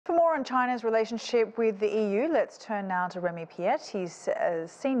For more on China's relationship with the EU, let's turn now to Remi Piet. He's a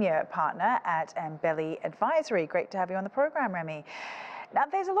senior partner at Embellie Advisory. Great to have you on the program, Remi. Now,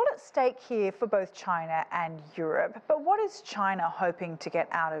 there's a lot at stake here for both China and Europe, but what is China hoping to get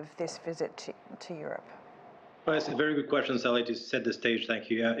out of this visit to Europe? Well, it's a very good question, Sally, to set the stage.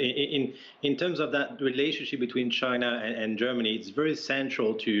 Thank you. In terms of that relationship between China and Germany, it's very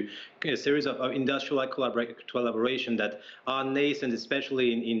central to a series of industrial collaboration that are nascent,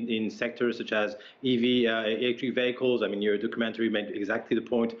 especially in sectors such as EV, electric vehicles. I mean, your documentary made exactly the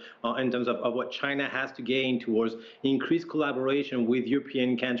point in terms of what China has to gain towards increased collaboration with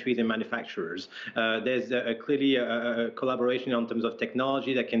European countries and manufacturers. There's clearly a collaboration in terms of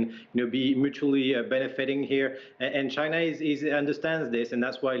technology that can be mutually benefiting here. And China understands this, and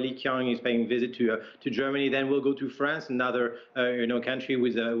that's why Li Qiang is paying a visit to Germany. Then we'll go to France, another country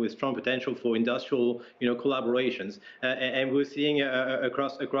with strong potential for industrial collaborations. And we're seeing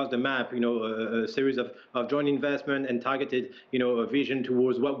across the map a series of joint investment and targeted vision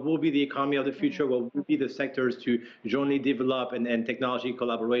towards what will be the economy of the future, what will be the sectors to jointly develop and technology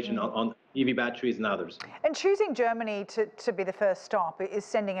collaboration on EV batteries and others. And choosing Germany to be the first stop is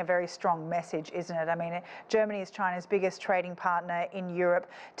sending a very strong message, isn't it? I mean, Germany is China's biggest trading partner in Europe.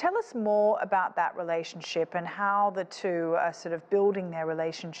 Tell us more about that relationship and how the two are sort of building their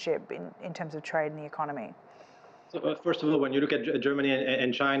relationship in terms of trade and the economy. So, first of all, when you look at Germany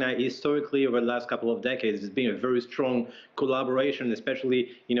and China, historically over the last couple of decades, there's been a very strong collaboration,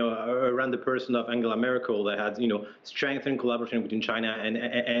 especially around the person of Angela Merkel, that has strengthened collaboration between China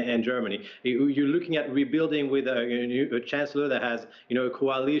and Germany. You're looking at rebuilding with a chancellor that has a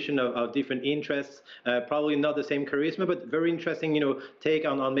coalition of different interests, probably not the same charisma, but very interesting take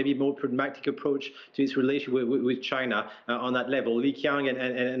on maybe more pragmatic approach to its relationship with China on that level. Li Qiang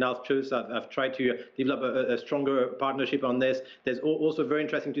and Alf Chus have tried to develop a stronger partnership on this. There's also very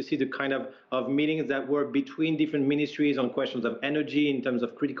interesting to see the kind of meetings that were between different ministries on questions of energy, in terms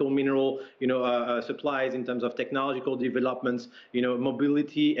of critical mineral supplies, in terms of technological developments,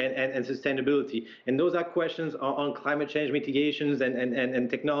 mobility and sustainability. And those are questions on climate change mitigations and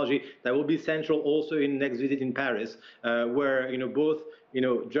technology that will be central also in next visit in Paris, where both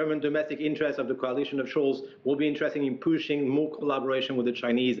German domestic interests of the coalition of Scholz will be interested in pushing more collaboration with the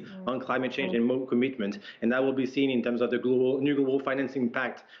Chinese on climate change and more commitment. And that will be seen in terms of the new global financing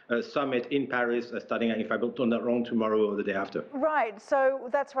pact summit in Paris, starting, if I don't that wrong, tomorrow or the day after. Right. So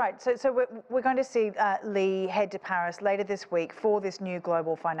that's right. So we're going to see Li head to Paris later this week for this new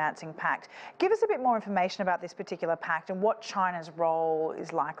global financing pact. Give us a bit more information about this particular pact and what China's role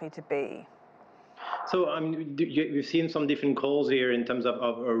is likely to be. So we've seen some different calls here in terms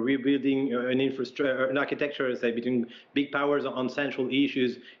of rebuilding an infrastructure, an architecture, say, between big powers on central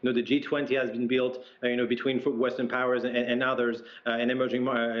issues. The G20 has been built, between Western powers and others and emerging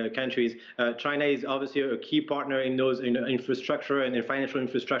countries. China is obviously a key partner in those infrastructure and in financial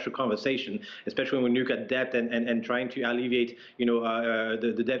infrastructure conversation, especially when you look at debt and trying to alleviate,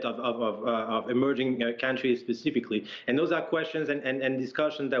 the debt of emerging countries specifically. And those are questions and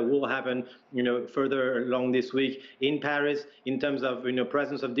discussions that will happen, further along this week in Paris, in terms of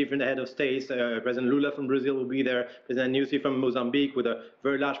presence of different head of states. President Lula from Brazil will be there, President Nyusi from Mozambique, with a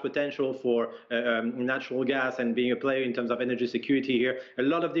very large potential for natural gas and being a player in terms of energy security here. A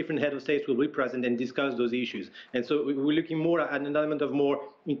lot of different head of states will be present and discuss those issues. And so we're looking more at an element of more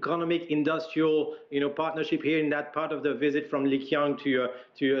economic, industrial, partnership here in that part of the visit from Li Qiang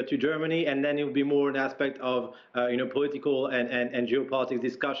to Germany, and then it will be more an aspect of political and geopolitics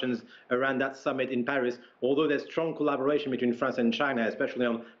discussions around that summit in Paris. Although there's strong collaboration between France and China, especially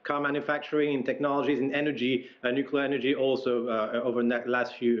on car manufacturing, in technologies, in energy, nuclear energy, also over the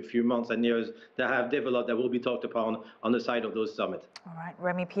last few months and years that have developed, that will be talked upon on the side of those summits. All right,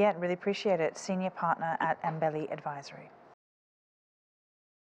 Remi Piet, really appreciate it. Senior partner at Embellie Advisory.